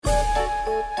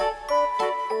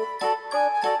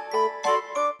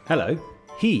Hello,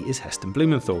 he is Heston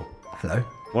Blumenthal, Hello.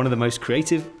 one of the most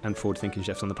creative and forward-thinking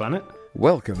chefs on the planet.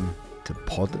 Welcome to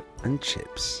Pod and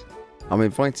Chips. I'm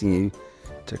inviting you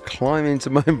to climb into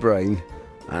my brain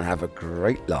and have a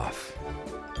great laugh.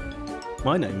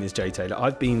 My name is Jay Taylor.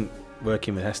 I've been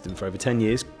working with Heston for over 10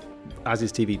 years as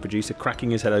his TV producer,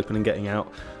 cracking his head open and getting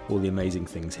out all the amazing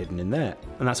things hidden in there.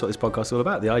 And that's what this podcast is all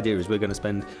about. The idea is we're going to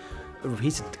spend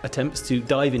repeated attempts to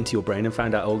dive into your brain and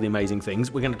find out all the amazing things.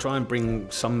 We're going to try and bring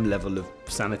some level of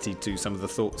sanity to some of the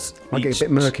thoughts. Might get a bit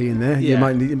murky in there. Yeah. You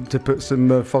might need to put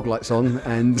some fog lights on,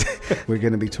 and we're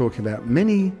going to be talking about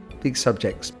many big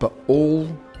subjects, but all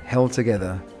held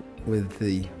together with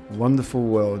the wonderful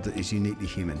world that is uniquely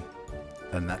human,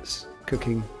 and that's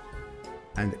cooking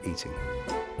and eating.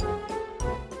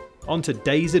 On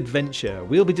today's adventure,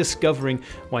 we'll be discovering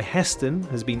why Heston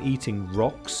has been eating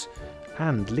rocks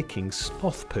and licking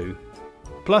sloth poo.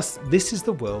 Plus, this is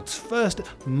the world's first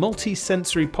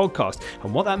multi-sensory podcast,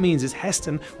 and what that means is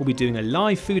Heston will be doing a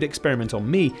live food experiment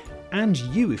on me and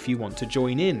you if you want to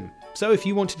join in. So if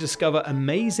you want to discover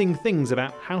amazing things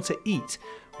about how to eat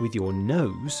with your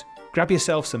nose, grab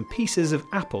yourself some pieces of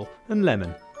apple and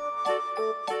lemon.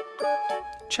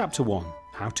 Chapter 1.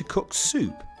 How to cook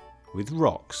soup with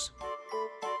rocks.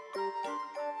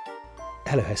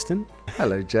 Hello, Heston.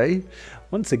 Hello, Jay.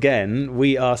 Once again,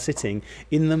 we are sitting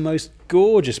in the most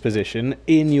gorgeous position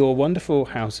in your wonderful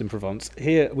house in Provence.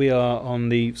 Here we are on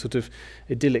the sort of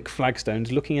idyllic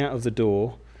flagstones, looking out of the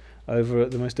door over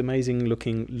at the most amazing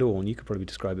looking lawn. You could probably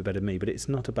describe it better than me, but it's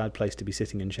not a bad place to be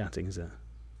sitting and chatting, is it?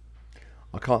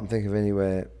 I can't think of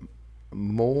anywhere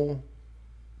more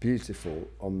beautiful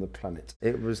on the planet.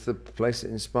 It was the place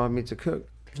that inspired me to cook.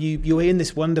 You're in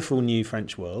this wonderful new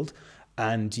French world,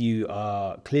 and you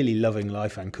are clearly loving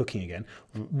life and cooking again.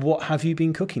 What have you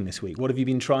been cooking this week? What have you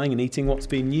been trying and eating? What's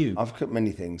been new? I've cooked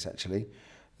many things, actually.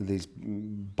 These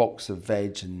box of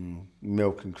veg and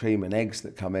milk and cream and eggs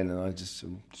that come in, and I just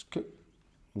cook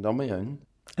on my own.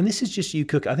 And this is just you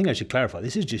cook. I think I should clarify.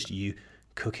 This is just you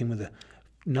cooking with a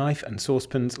knife and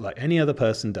saucepans like any other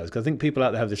person does. Because I think people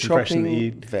out there have this impression that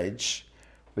you veg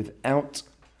without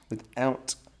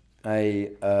any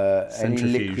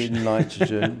liquid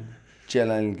nitrogen,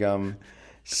 gel and gum,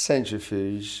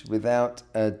 centrifuge, without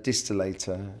a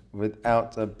distillator,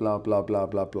 without a blah blah blah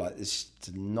blah blah. It's just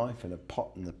a knife and a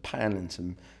pot and a pan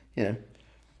and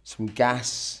some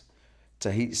gas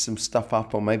to heat some stuff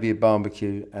up, or maybe a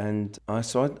barbecue. And I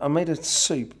made a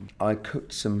soup. I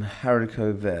cooked some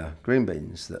haricot vert, green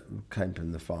beans that came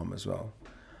from the farm as well.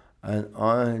 And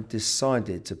I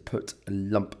decided to put a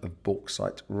lump of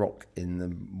bauxite rock in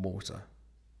the water.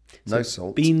 No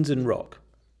salt. Beans and rock.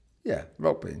 Yeah,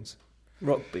 rock beans.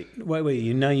 Rock bean. Wait.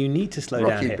 You need to slow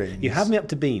Rocky down here. beans. You have me up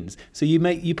to beans. So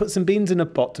you put some beans in a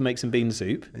pot to make some bean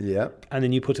soup. Yep. And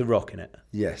then you put a rock in it.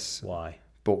 Yes. Why?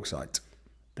 Bauxite.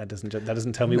 That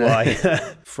doesn't tell me why.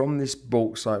 From this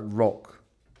bauxite rock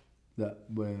that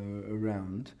were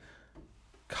around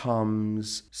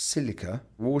comes silica.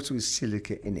 Water with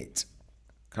silica in it.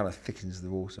 Kind of thickens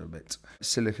the water a bit.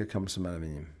 Silica comes from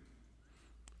aluminium.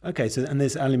 Okay, and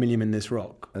there's aluminium in this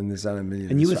rock. And there's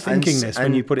aluminium. And you were thinking this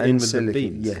when you put it in with the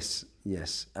beans?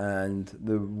 Yes. And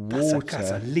the water...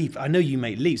 That's a leap. I know you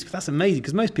make leaps, but that's amazing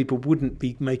because most people wouldn't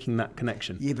be making that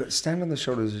connection. Yeah, but stand on the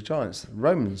shoulders of giants. The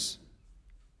Romans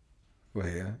were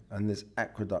here, and there's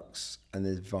aqueducts and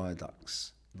there's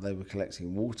viaducts. They were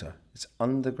collecting water. It's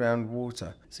underground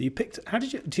water. So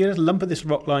do you have a lump of this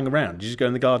rock lying around? Did you just go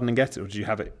in the garden and get it, or did you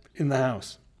have it in the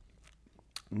house?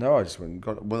 No, I just went and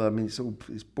got it. Well, I mean,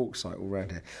 it's bauxite all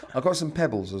around here. I've got some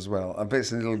pebbles as well. I bet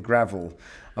some little gravel.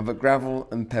 I've got gravel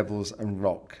and pebbles and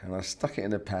rock, and I stuck it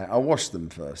in a pan. I washed them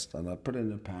first, and I put it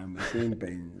in a pan with green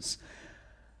beans,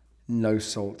 no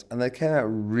salt, and they came out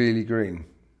really green.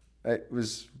 It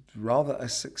was rather a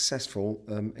successful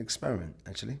experiment,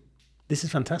 actually. This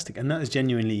is fantastic, and that is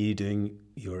genuinely you doing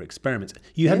your experiments.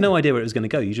 You had no idea where it was going to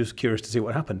go. You're just curious to see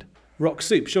what happened. Rock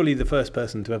soup, surely the first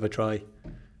person to ever try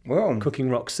cooking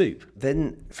rock soup.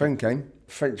 Then a friend came,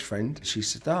 French friend. She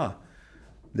said,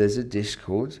 there's a dish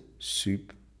called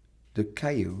soup de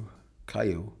caillou.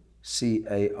 Caillou. Caillous.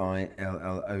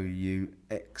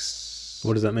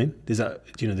 What does that mean? Do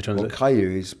you know the translation? Well,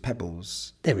 caillou is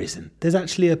pebbles. There isn't. There's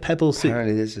actually a pebble soup.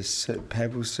 Apparently there's a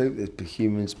pebble soup that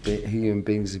human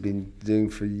beings have been doing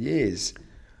for years.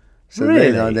 So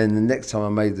really? Then the next time I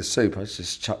made the soup, I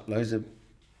just chucked loads of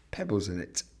pebbles in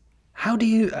it. How do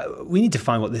you... we need to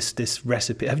find what this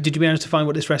recipe... Did you manage to find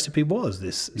what this recipe was,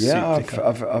 You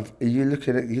look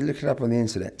it up on the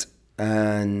internet,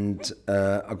 and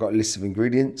I've got a list of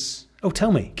ingredients. Oh,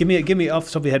 tell me. Give me off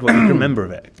the top of your head what you can remember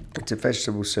of it. It's a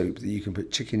vegetable soup that you can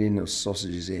put chicken in or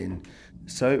sausages in,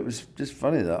 So it was just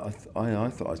funny that I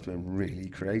thought I was being really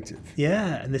creative.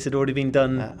 Yeah, and this had already been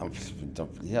done.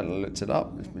 I looked it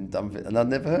up. It's been done, and I'd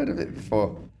never heard of it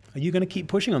before. Are you going to keep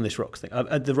pushing on this rocks thing?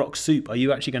 The rock soup, are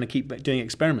you actually going to keep doing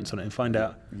experiments on it and find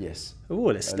out? Yes. Oh,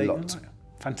 let's stay. A lot.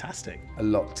 Fantastic. A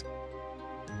lot.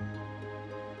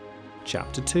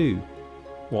 Chapter 2.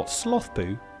 What sloth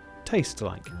poo tastes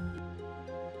like.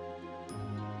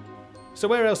 So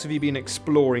where else have you been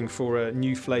exploring for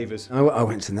new flavours? I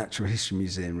went to the Natural History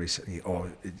Museum recently.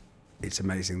 It's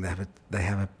amazing. They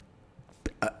have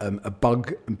a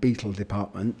bug and beetle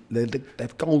department.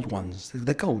 They've gold ones.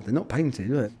 They're gold. They're not painted.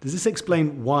 Does this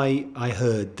explain why I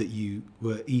heard that you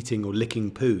were eating or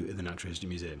licking poo at the Natural History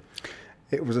Museum?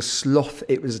 It was a sloth.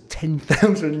 It was a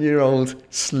 10,000-year-old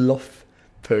sloth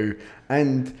poo.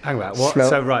 And hang about what?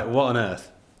 So right, what on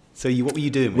earth? So what were you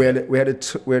doing? We had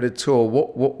a tour.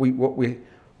 What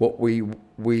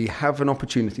we have an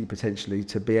opportunity potentially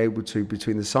to be able to,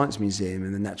 between the Science Museum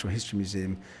and the Natural History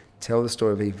Museum, tell the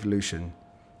story of evolution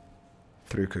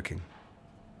through cooking.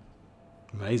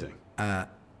 Amazing. As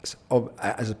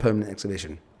a permanent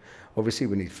exhibition. Obviously,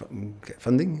 we need get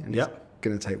funding, and it's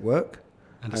going to take work.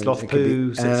 And sloth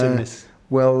poo sits in this.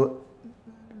 Well,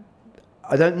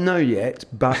 I don't know yet,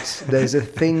 but there's a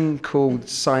thing called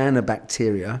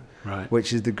cyanobacteria, right,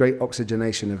 which is the great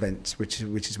oxygenation event, which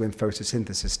is when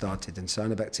photosynthesis started. And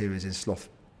cyanobacteria is in sloth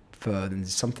fur, and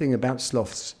there's something about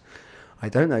sloths. I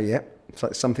don't know yet. It's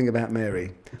like something about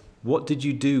Mary. What did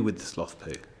you do with the sloth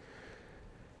poo?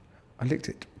 I licked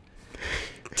it.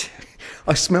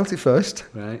 I smelt it first.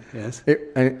 Right, yes.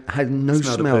 It had no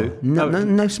smell.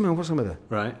 No smell whatsoever.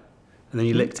 Right. And then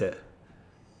you licked it?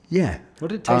 Yeah. What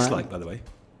did it taste like, by the way?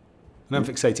 And I'm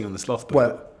fixating on the sloth poo.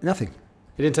 Well, nothing.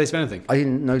 It didn't taste of anything? I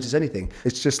didn't notice anything.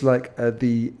 It's just like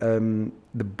the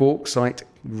bauxite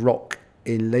rock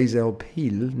in Les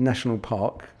Alpilles National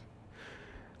Park.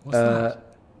 What's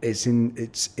that?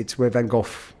 It's where Van Gogh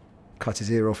cut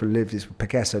his ear off and lived. It's where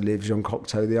Picasso lived. Jean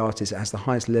Cocteau, the artist, it has the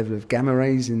highest level of gamma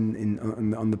rays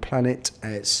on the planet.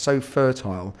 It's so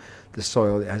fertile, the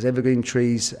soil. It has evergreen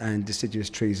trees and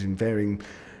deciduous trees in varying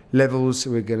levels.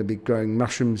 We're going to be growing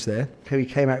mushrooms there. We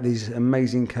came out of these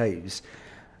amazing caves,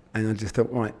 and I just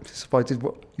thought, right, if I did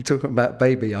what you're talking about,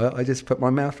 baby, I just put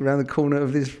my mouth around the corner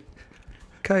of this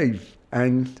cave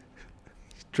and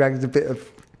dragged a bit of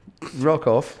rock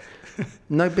off.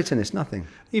 No bitterness, nothing.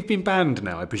 You've been banned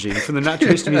now, I presume, from the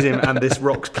Natural History Museum and this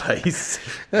rocks place.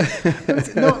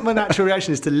 Not my natural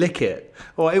reaction is to lick it.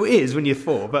 Well, it is when you're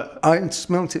 4, but... I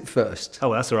smelt it first. Oh,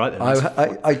 well, that's all right then.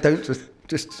 I don't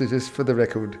just for the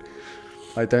record,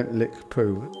 I don't lick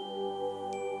poo.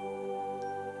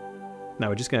 Now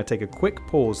we're just going to take a quick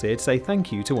pause here to say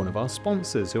thank you to one of our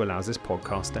sponsors who allows this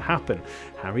podcast to happen,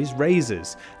 Harry's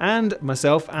Razors. And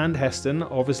myself and Heston,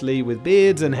 obviously with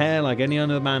beards and hair like any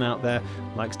other man out there,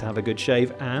 likes to have a good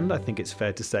shave, and I think it's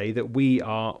fair to say that we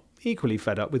are equally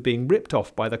fed up with being ripped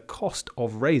off by the cost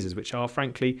of razors, which are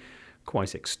frankly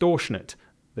quite extortionate.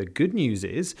 The good news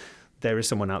is there is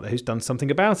someone out there who's done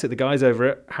something about it, the guys over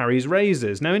at Harry's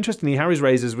Razors. Now interestingly, Harry's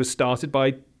Razors was started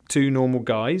by 2 normal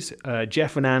guys,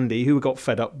 Jeff and Andy, who got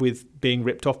fed up with being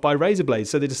ripped off by razor blades,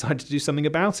 so they decided to do something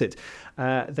about it.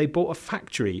 They bought a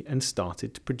factory and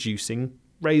started producing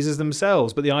razors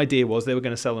themselves, but the idea was they were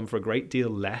going to sell them for a great deal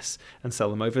less and sell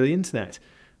them over the internet.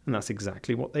 And that's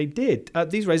exactly what they did.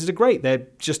 These razors are great. They're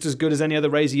just as good as any other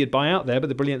razor you'd buy out there, but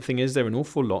the brilliant thing is they're an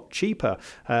awful lot cheaper.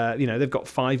 They've got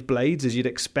 5 blades, as you'd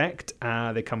expect.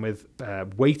 They come with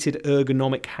weighted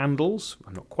ergonomic handles.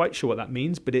 I'm not quite sure what that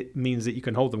means, but it means that you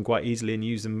can hold them quite easily and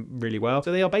use them really well.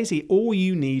 So they are basically all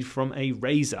you need from a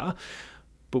razor,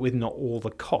 but with not all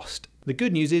the cost. The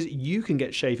good news is you can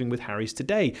get shaving with Harry's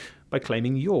today by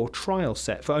claiming your trial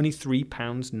set for only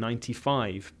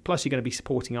 £3.95. Plus, you're going to be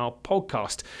supporting our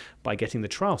podcast by getting the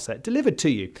trial set delivered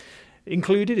to you.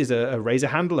 Included is a razor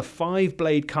handle, a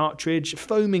 5-blade cartridge,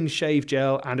 foaming shave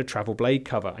gel, and a travel blade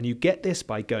cover. And you get this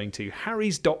by going to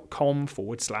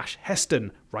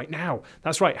harrys.com/Heston right now.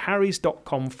 That's right,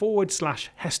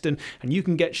 harrys.com/Heston. And you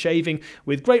can get shaving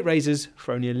with great razors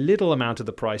for only a little amount of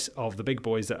the price of the big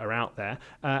boys that are out there.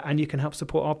 And you can help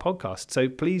support our podcast. So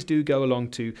please do go along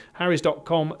to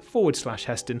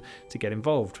harrys.com/Heston to get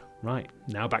involved. Right,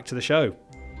 now back to the show.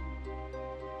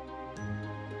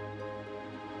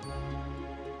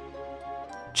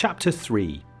 Chapter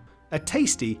 3. A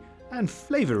tasty and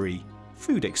flavoury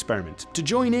food experiment. To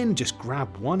join in, just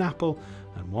grab 1 apple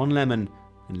and 1 lemon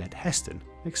and let Heston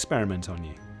experiment on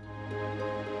you.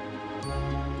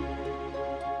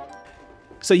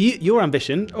 So your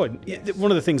ambition,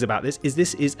 one of the things about this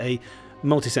is a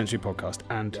multisensory podcast.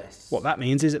 And what that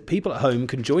means is that people at home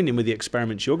can join in with the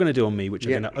experiments you're going to do on me, which are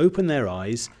going to open their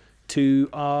eyes to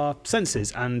our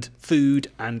senses and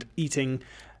food and eating.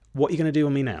 What are you going to do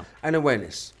on me now? And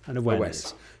awareness.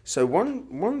 Awareness. So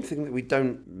one thing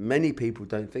that many people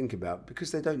don't think about,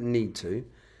 because they don't need to,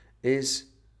 is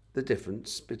the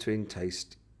difference between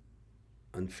taste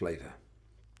and flavour.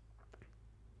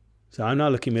 So I'm now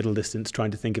looking middle distance,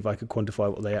 trying to think if I could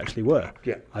quantify what they actually were.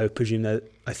 Yeah. I presume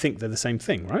I think they're the same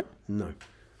thing, right? No.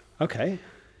 Okay.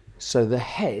 So the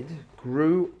head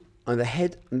grew, and the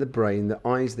head and the brain, the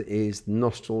eyes, the ears, the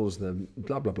nostrils, the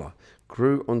blah, blah, blah,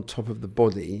 grew on top of the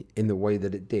body in the way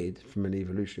that it did from an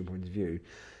evolutionary point of view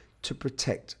to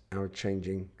protect our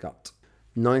changing gut.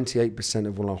 98%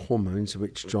 of all our hormones,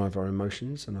 which drive our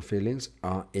emotions and our feelings,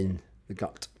 are in the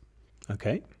gut.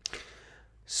 Okay.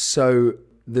 So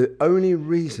the only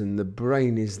reason the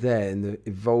brain is there and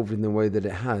evolved in the way that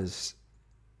it has,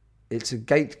 it's a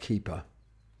gatekeeper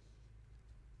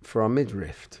for our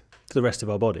midriff. To the rest of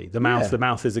our body. The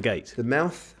mouth is a gate. The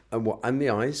mouth and the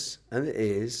eyes and the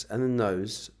ears and the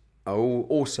nose are all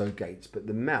also gates, but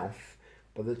the mouth,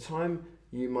 by the time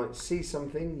you might see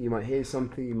something, you might hear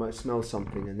something, you might smell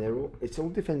something, and it's all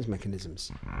defense mechanisms.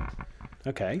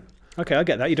 Okay, I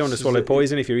get that. You don't want to swallow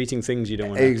poison if you're eating things you don't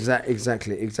want to.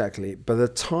 Exactly. By the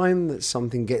time that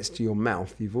something gets to your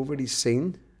mouth, you've already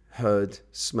seen, heard,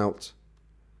 smelt.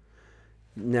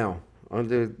 Now,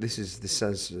 this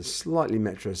sounds slightly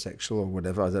metrosexual or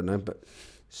whatever, I don't know, but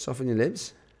soften your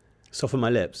lips. Soften my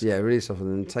lips? Yeah, really soften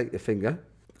them. Take your finger,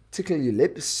 tickle your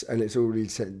lips, and it's already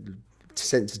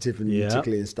sensitive and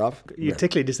tickly and stuff. You're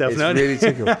tickling yourself now. Really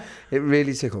tickles. It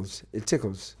really tickles. It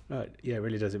tickles. Right. Yeah, it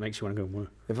really does. It makes you want to go more.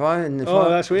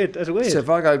 That's weird. That's weird. So if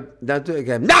I go, now do it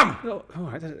again. Numb! Oh, all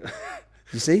right.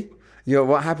 You see?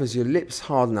 What happens, your lips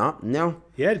harden up. Now,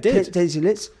 yeah, it did. Taste your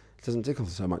lips, it doesn't tickle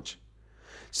so much.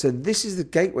 So this is the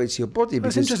gateway to your body.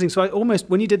 That's interesting. So I almost,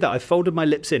 when you did that, I folded my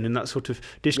lips in that sort of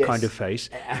dish kind of face,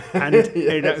 and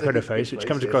that kind of face, which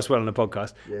comes across well on the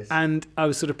podcast. Yes. And I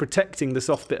was sort of protecting the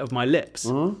soft bit of my lips.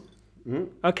 Mm-hmm.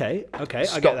 Mm-hmm. Okay, I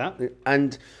get that.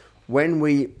 And when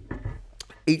we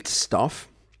eat stuff,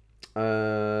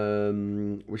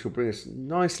 which will bring us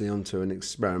nicely onto an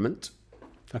experiment.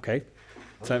 Okay.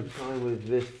 So with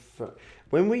this,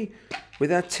 when we,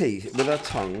 with our teeth, with our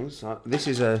tongues, this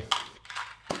is a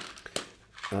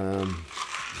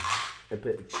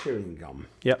bit of chewing gum.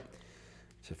 Yep.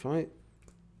 So if I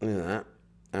do that,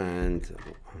 and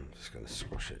I'm just going to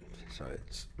squash it so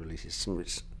it releases some of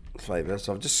its flavour.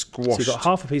 So I've just squashed. So you've got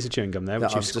half a piece of chewing gum there,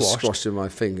 which you've squashed. Just squashed with my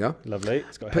finger. Lovely.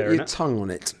 It's got put hair in it. Put your tongue on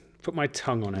it. Put my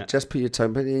tongue on it. Just put your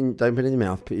tongue. Don't put it in your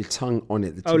mouth. Put your tongue on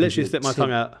it. Literally stick my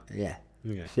tongue out. Yeah.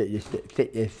 Okay.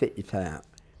 Fit your tongue out.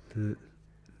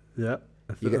 Yeah.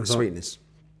 You get the sweetness.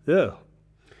 Yeah.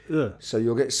 So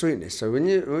you'll get sweetness. So when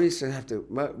we used to have to,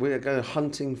 we go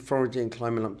hunting, foraging,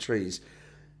 climbing up trees.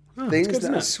 Things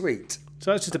that are sweet.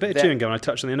 So that's just a bit of chewing gum. I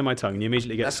touch on the end of my tongue, and you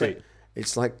immediately get sweet.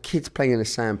 It's like kids playing in a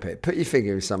sandpit. Put your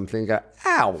finger in something and go,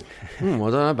 ow. I don't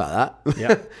know about that.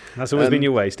 Yeah, that's always been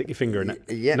your way. Stick your finger in it.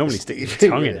 Yeah, normally stick your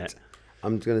tongue in it.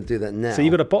 I'm going to do that now. So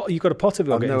you've got a pot of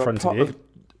yogurt in front of you.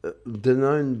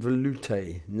 Danone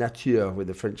Velouté Nature with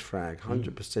the French flag,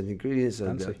 100% ingredients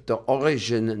and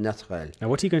d'origine naturelle. Now,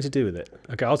 what are you going to do with it?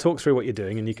 Okay, I'll talk through what you're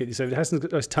doing, and you could. So Hassan's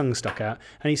got his tongue stuck out,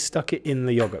 and he stuck it in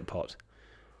the yogurt pot.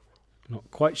 Not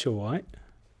quite sure why.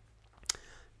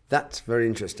 That's very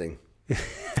interesting.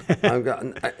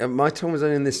 My tongue was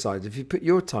only on this side. If you put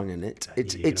your tongue in it,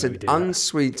 it's an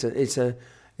unsweetened. It's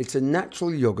a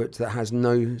natural yogurt that has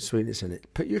no sweetness in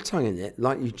it. Put your tongue in it,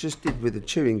 like you just did with the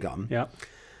chewing gum. Yeah.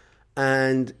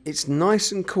 And it's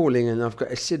nice and cooling, and I've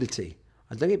got acidity.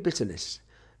 I don't get bitterness.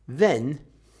 Then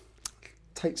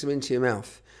take some into your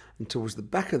mouth, and towards the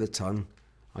back of the tongue,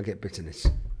 I get bitterness.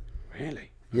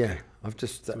 Really? Yeah. I've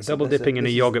just we're double dipping in a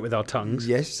yogurt with our tongues.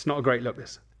 Yes. It's not a great look,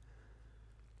 this.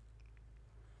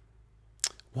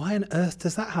 Why on earth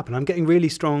does that happen? I'm getting really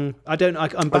strong. I'm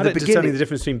bad at discerning the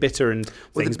difference between bitter and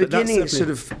things. The beginning, it's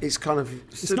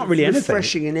not really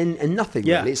refreshing and nothing.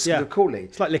 Yeah, really. It's sort of cooling.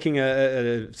 It's like licking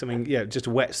something. Yeah, just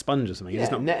a wet sponge or something. Yeah,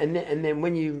 it's not. And then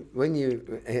when you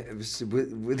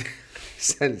with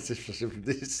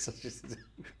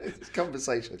this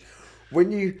conversation,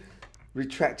 when you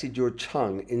retracted your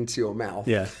tongue into your mouth.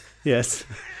 Yeah. Yes.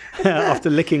 After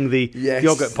licking the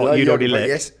yogurt pot you'd already licked.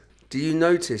 Yes. Do you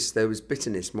notice there was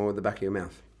bitterness more at the back of your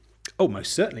mouth? Oh,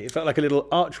 most certainly. It felt like a little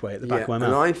archway at the back of my mouth.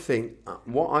 And I think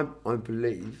what I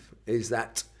believe is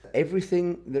that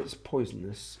everything that's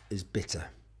poisonous is bitter.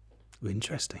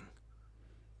 Interesting.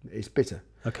 It's bitter.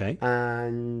 Okay.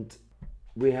 And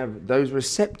we have those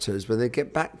receptors when they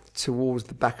get back towards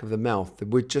the back of the mouth, that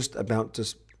we're just about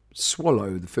to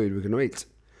swallow the food we're going to eat.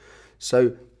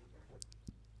 So,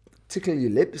 tickle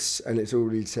your lips, and it's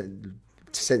already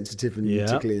sensitive and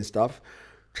tickly and stuff.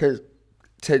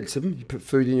 Tense them, you put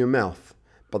food in your mouth.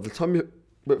 By the time you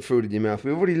put food in your mouth,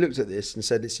 we've already looked at this and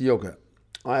said it's yogurt.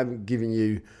 I haven't given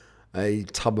you a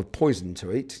tub of poison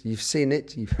to eat. You've seen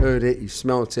it, you've heard it, you've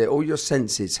smelt it. All your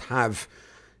senses have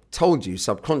told you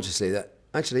subconsciously that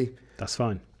actually that's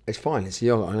fine. It's fine. It's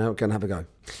yogurt. I'm going to have a go.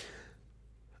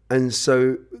 And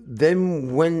so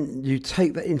then when you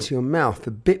take that into your mouth,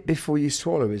 the bit before you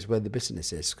swallow is where the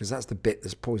bitterness is, because that's the bit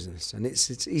that's poisonous. And it's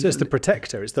so it's the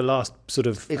protector. It's the last sort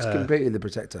of... It's completely the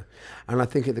protector. And I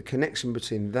think the connection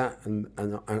between that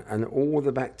and all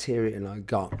the bacteria in our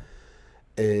gut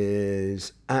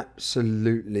is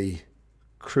absolutely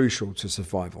crucial to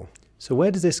survival. So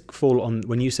where does this fall on,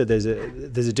 when you said there's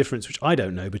a difference, which I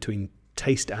don't know, between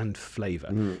taste and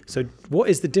flavour. So what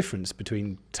is the difference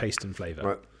between taste and flavour?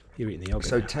 Right. You're eating the yogurt.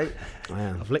 So I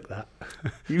am. I've licked that.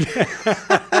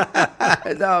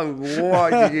 No, why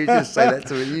did you just say that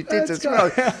to me? You did as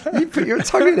well. You put your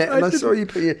tongue in it, and I saw you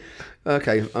put your...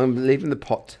 Okay, I'm leaving the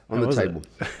pot on the table.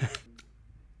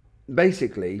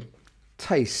 Basically,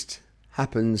 taste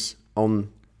happens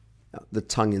on the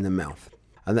tongue in the mouth.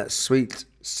 And that's sweet,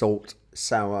 salt,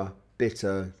 sour,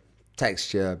 bitter,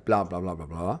 texture, blah, blah, blah, blah,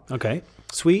 blah. Okay.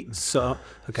 Sweet, salt.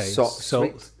 Okay.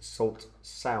 Sweet, salt,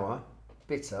 sour,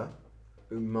 bitter,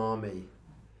 umami.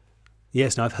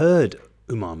 Yes, now I've heard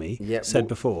umami said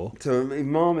before. So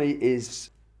umami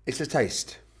it's a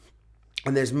taste.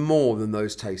 And there's more than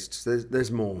those tastes.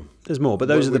 There's more. There's more, but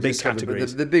those are the big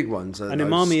categories. The big ones are and those.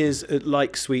 Umami is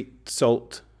like sweet,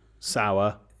 salt,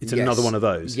 sour. It's another one of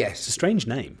those. Yes. It's a strange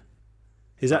name.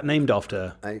 Is that named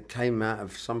after? It came out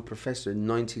of some professor in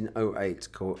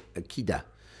 1908 called Akida,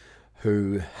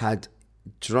 who had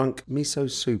drunk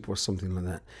miso soup or something like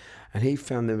that. And he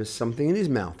found there was something in his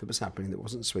mouth that was happening that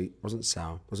wasn't sweet, wasn't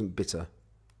sour, wasn't bitter,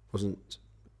 wasn't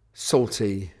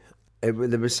salty. There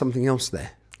was something else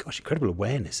there. Gosh, incredible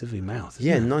awareness of your mouth.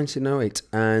 Yeah, 1908.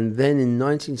 And then in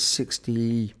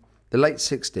 1960, the late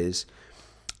 60s,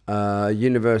 a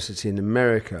university in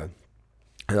America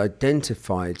had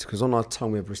identified, because on our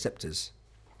tongue we have receptors,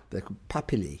 they're called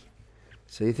papillae.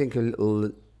 So you think of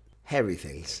little hairy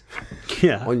things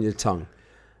on your tongue.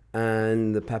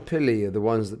 And the papillae are the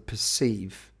ones that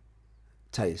perceive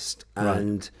taste. Right.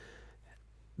 And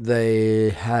they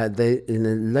in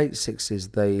the late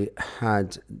 60s they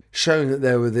had shown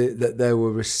that there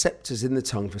were receptors in the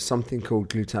tongue for something called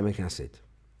glutamic acid.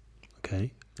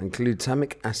 Okay. And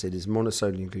glutamic acid is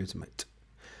monosodium glutamate.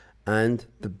 And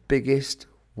the biggest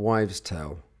wives'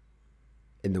 tale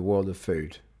in the world of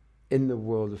food,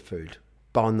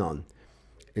 bar none,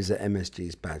 is that MSG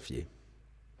is bad for you.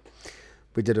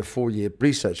 We did a 4-year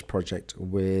research project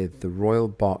with the Royal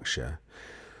Berkshire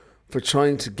for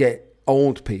trying to get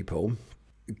old people,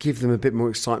 give them a bit more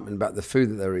excitement about the food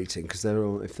that they're eating, because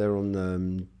if they're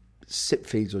on sip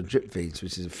feeds or drip feeds,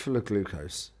 which is full of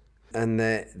glucose, and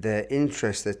their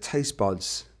interest, their taste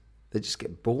buds, they just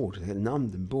get bored, they get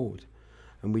numbed and bored,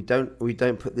 and we don't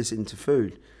put this into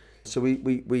food. So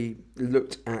we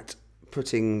looked at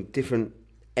putting different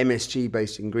MSG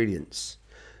based ingredients.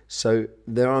 So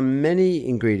there are many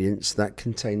ingredients that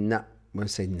contain when I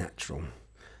say natural,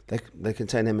 they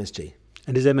contain MSG.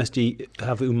 And does MSG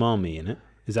have umami in it?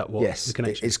 Is that what the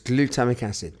connection? It's glutamic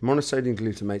acid, monosodium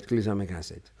glutamate, glutamic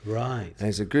acid. Right.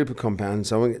 There's a group of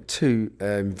compounds, I won't get too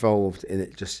involved in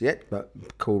it just yet, but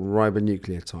called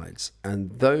ribonucleotides.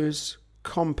 And those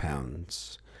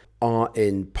compounds are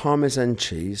in Parmesan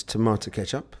cheese, tomato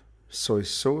ketchup, soy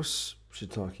sauce,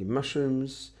 shiitake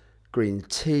mushrooms, green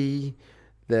tea.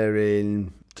 They're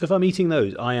in... So if I'm eating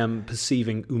those, I am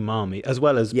perceiving umami, as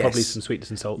well as probably some sweetness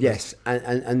and saltness. Yes,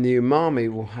 and the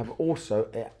umami will have also...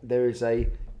 there is a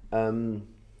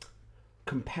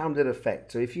compounded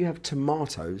effect. So if you have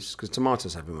tomatoes, because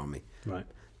tomatoes have umami, right?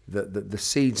 The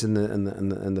seeds and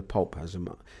the pulp has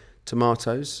umami.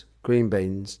 Tomatoes, green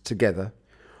beans together,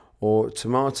 or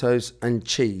tomatoes and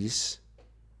cheese.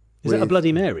 Is that a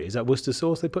Bloody Mary? Is that Worcester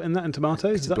sauce they put in that, and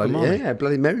tomatoes? Is that umami? Yeah,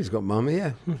 Bloody Mary's got umami,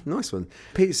 yeah. Nice one.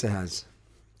 Pizza has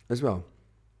as well.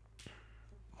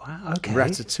 Wow, okay.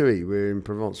 Ratatouille, we're in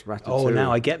Provence, ratatouille. Oh,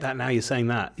 now I get that, now you're saying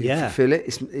that. You feel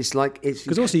it? It's like...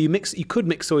 Because also you could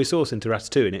mix soy sauce into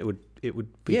ratatouille and it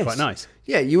would be quite nice.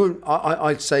 Yeah, you would.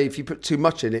 I'd say if you put too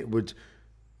much in it would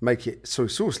make it soy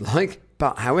sauce-like,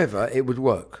 but however, it would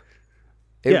work.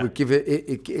 It would give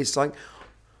it's like...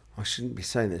 I shouldn't be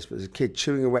saying this, but as a kid,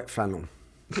 chewing a wet flannel.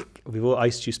 We've all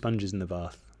iced you sponges in the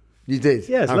bath. You did?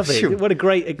 Yeah, it's lovely. Sure. What a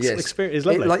great Yes. experience. It's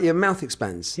lovely. Like your mouth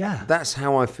expands. Yeah. That's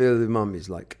how I feel the umami is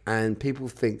like. And people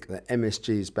think that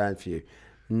MSG is bad for you.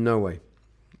 No way.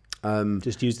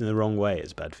 Just used in the wrong way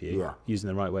is bad for you. Yeah. Used in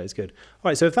the right way is good. All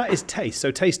right, so if that is taste, so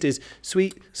taste is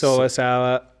sweet, sour,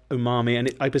 umami,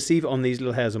 and I perceive it on these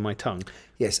little hairs on my tongue.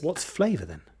 Yes. What's flavour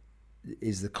then?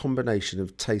 Is the combination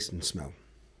of taste and smell.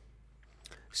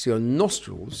 So your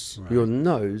nostrils, your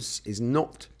nose is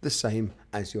not the same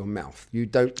as your mouth. You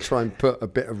don't try and put a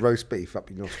bit of roast beef up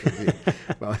your nostril, do you?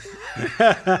 Well,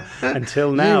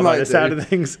 Until now, by might the sound do. of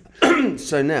things.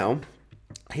 so now,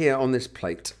 here on this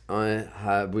plate,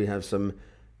 we have some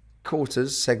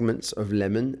quarters, segments of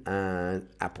lemon and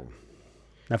apple.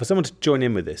 Now, for someone to join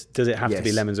in with this, does it have to be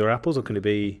Yes. lemons or apples, or can it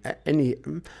be...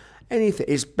 Anything.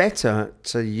 It's better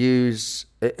to use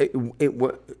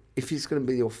if it's going to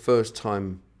be your first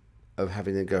time of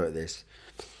having a go at this.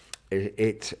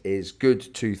 It is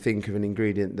good to think of an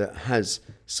ingredient that has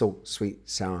salt, sweet,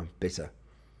 sour, bitter.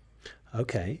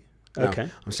 Okay. Now, Okay.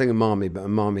 I'm saying umami, but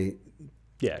umami,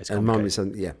 Yeah, it's umami complicated. is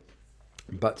something. Yeah,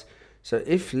 but so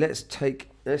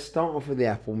let's start off with the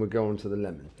apple and we'll go on to the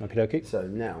lemon. Okie dokie. So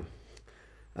now,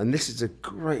 and this is a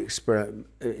great experiment.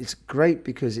 It's great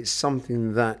because it's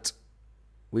something that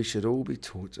we should all be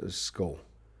taught at school.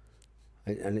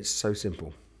 And it's so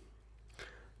simple.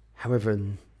 However,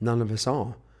 none of us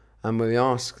are. And when we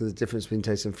ask the difference between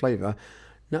taste and flavour,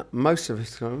 most of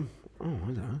us go, oh, I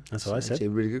don't know. That's what I said. Actually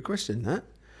a really good question, that.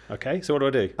 Okay, so what do I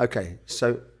do? Okay,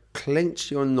 so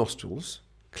clench your nostrils.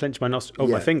 Clench my nostrils. Oh,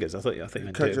 Yeah. my fingers. I think I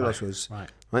Clench did. your nostrils. Right.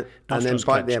 Right? And then Nostrils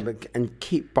bite the clenched. apple.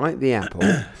 And bite the apple,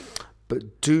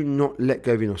 but do not let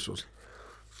go of your nostrils.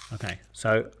 Okay,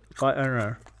 so... Right?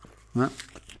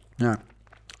 Now,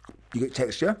 you get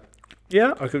texture.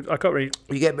 Yeah, I can't really...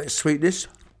 You get a bit of sweetness.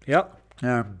 Yep.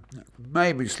 Now,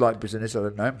 maybe slight bitterness, I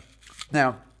don't know.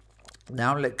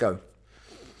 Now let go.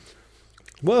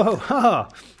 Whoa, ha!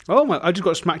 Oh my, I just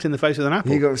got smacked in the face with an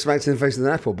apple. You got smacked in the face with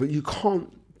an apple, but you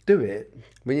can't do it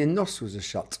when your nostrils are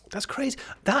shut. That's crazy.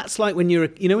 That's like when you're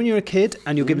a kid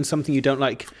and you're given something you don't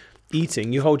like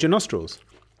eating, you hold your nostrils.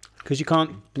 Because you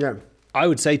can't, Yeah, I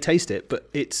would say taste it, but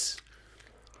you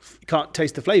can't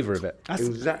taste the flavour of it. That's,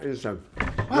 exactly so.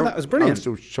 Wow, that was brilliant.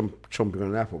 I'm still chomping on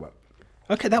an apple, but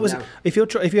okay, that was, No. if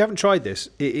you haven't tried this,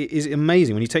 it is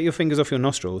amazing. When you take your fingers off your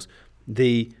nostrils,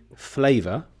 the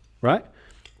flavour, right,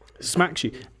 smacks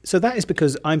you. So that is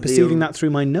because I'm perceiving that through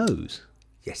my nose.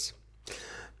 yes.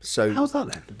 So How's that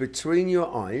then? between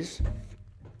your eyes,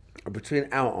 or between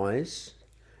our eyes,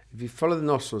 if you follow the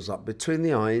nostrils up, between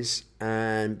the eyes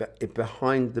and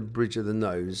behind the bridge of the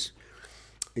nose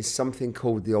is something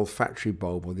called the olfactory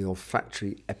bulb or the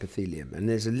olfactory epithelium. And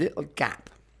there's a little gap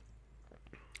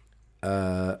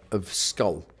of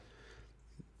skull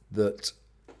that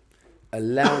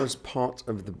allows part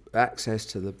of the access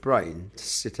to the brain to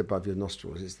sit above your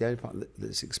nostrils. It's the only part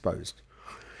that's exposed.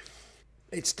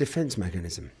 It's a defense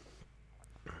mechanism.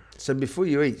 So before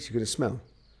you eat, you're going to smell.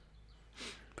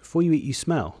 Before you eat, you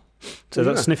smell. So Well,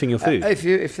 that's yeah. sniffing your food.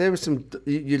 If there was some,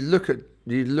 you look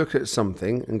at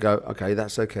something and go, okay,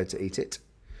 that's okay to eat it.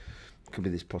 Could be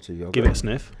this pot of yogurt. Give it a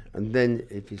sniff. And then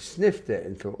if you sniffed it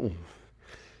and thought, oh,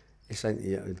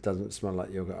 it doesn't smell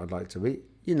like yogurt I'd like to eat,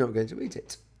 you're not going to eat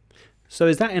it. So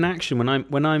is that in action when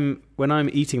I'm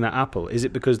eating that apple? Is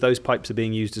it because those pipes are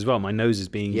being used as well? My nose is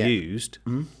being Yeah. used.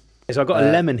 Mm-hmm. So I've got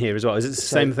a lemon here as well. Is it the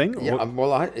same thing? Or Yeah. what?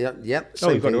 Well, yeah. Oh,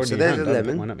 Same you've got it thing. already So in your there's hand. a I haven't picked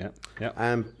lemon. mine up yet.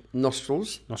 Yep.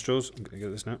 Nostrils. Nostrils. I'm gonna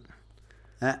get this now.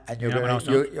 And you're Yeah, what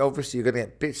gonna, else? obviously you're going to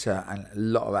get bitter and a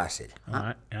lot of acid. All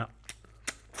right. Yeah.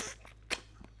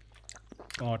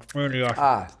 Oh, it's really.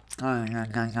 Now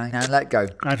let go.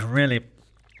 That's really.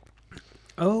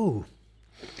 Oh,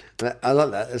 I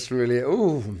like that. That's really.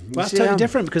 Ooh. well, that's totally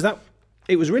different because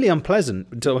it was really unpleasant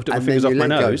until I took my And fingers then off you my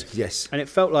let go. nose. Yes. And it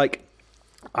felt like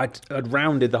I'd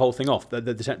rounded the whole thing off.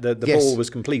 The Yes. ball was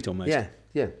complete almost.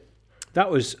 Yeah. That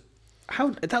was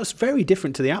very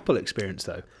different to the apple experience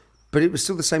though. But it was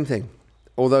still the same thing.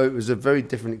 Although it was a very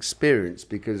different experience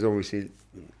because obviously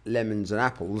lemons and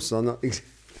apples are not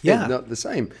Yeah. not the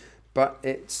same. But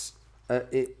it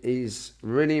is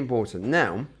really important.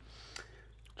 Now,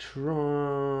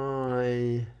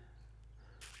 try.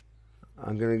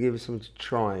 I'm going to give you something to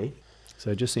try.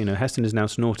 So just so you know, Heston is now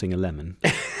snorting a lemon.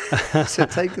 So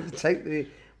take the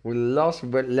last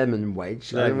word, lemon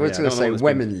wedge. I was Yeah, going to say not the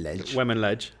lemon ledge. Lemon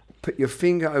ledge. Put your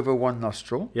finger over one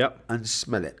nostril. Yep. And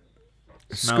smell it.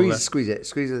 Smell the- Squeeze it.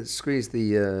 Squeeze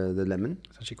the lemon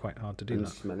It's actually quite hard to do and that.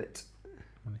 smell it.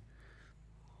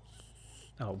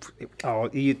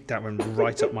 That went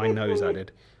right up my nose, I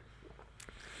did.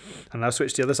 And now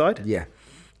switch to the other side. Yeah.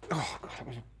 Oh,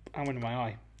 God, that went in my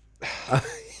eye.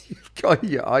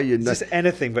 you know. Just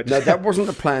anything but... No, that wasn't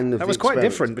the plan. Of that the was quite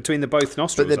experiment. different between the both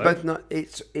nostrils. But they're though. both not.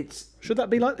 It's. Should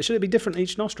it be different in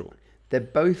each nostril? They're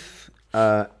both.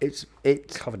 It's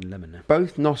Covered in lemon now.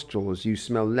 both nostrils. You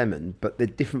smell lemon, but they're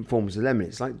different forms of lemon.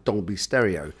 It's like Dolby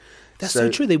Stereo. That's so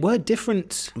true. They were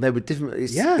different. They were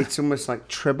different. Yeah. It's almost like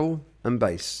treble and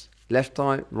bass. Left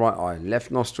eye, right eye.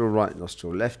 Left nostril, right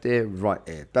nostril. Left ear, right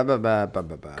ear. Ba ba ba ba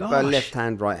ba ba. Gosh. Left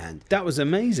hand, right hand. That was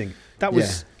amazing. That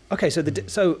was okay.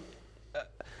 So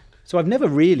I've never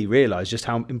really realised just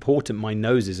how important my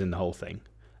nose is in the whole thing,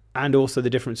 and also the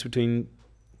difference between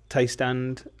taste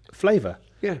and flavour.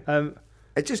 Yeah. And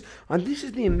this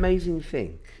is the amazing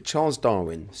thing. Charles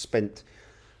Darwin spent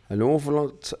an awful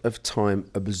lot of time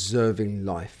observing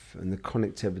life and the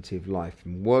connectivity of life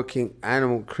and working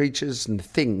animal creatures and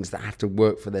things that have to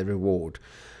work for their reward.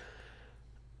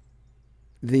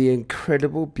 The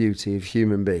incredible beauty of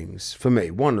human beings, for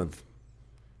me, one of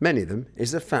many of them,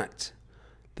 is the fact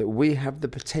that we have the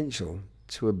potential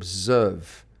to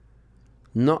observe.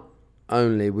 Not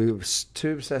only we were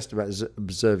too obsessed about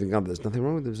observing others, nothing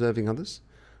wrong with observing others,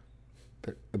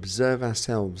 but observe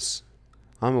ourselves.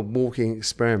 I'm a walking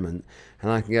experiment,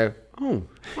 and I can go, oh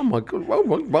my God,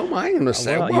 well, hang on a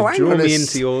second. You've drawn me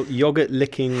into your yogurt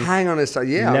licking, hang on a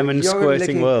second, yeah, lemon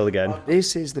squirting world again.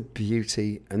 This is the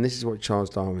beauty, and this is what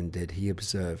Charles Darwin did. He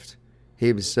observed,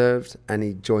 and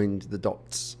he joined the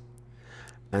dots,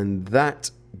 and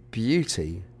that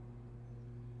beauty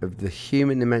of the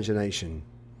human imagination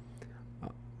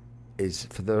is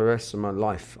for the rest of my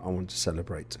life I want to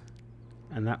celebrate.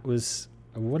 And that was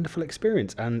a wonderful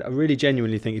experience, and I really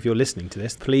genuinely think if you're listening to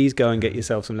this, please go and get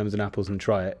yourself some lemons and apples and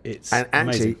try it. It's and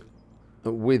amazing.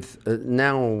 Actually, with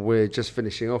now we're just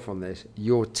finishing off on this.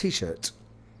 Your T-shirt,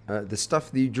 the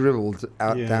stuff that you dribbled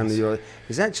out down your,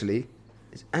 is actually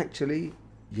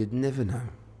you'd never know.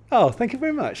 Oh, thank you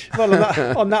very much. Well,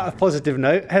 on that positive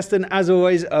note, Heston, as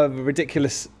always, a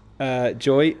ridiculous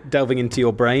joy delving into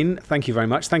your brain. Thank you very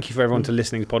much. Thank you for everyone to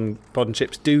listening to Pod and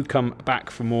Chips. Do come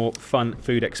back for more fun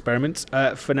food experiments.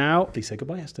 For now, please say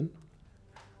goodbye, Heston.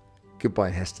 Goodbye,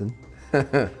 Heston.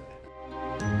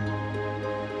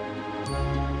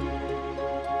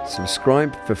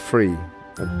 Subscribe for free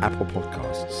at Apple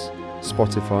Podcasts,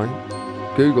 Spotify,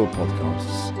 Google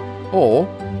Podcasts, or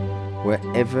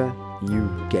wherever you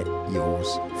get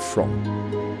yours from.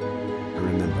 And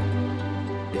remember,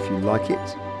 if you like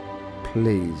it,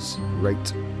 please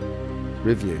rate,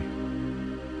 review,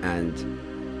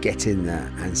 and get in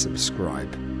there and subscribe.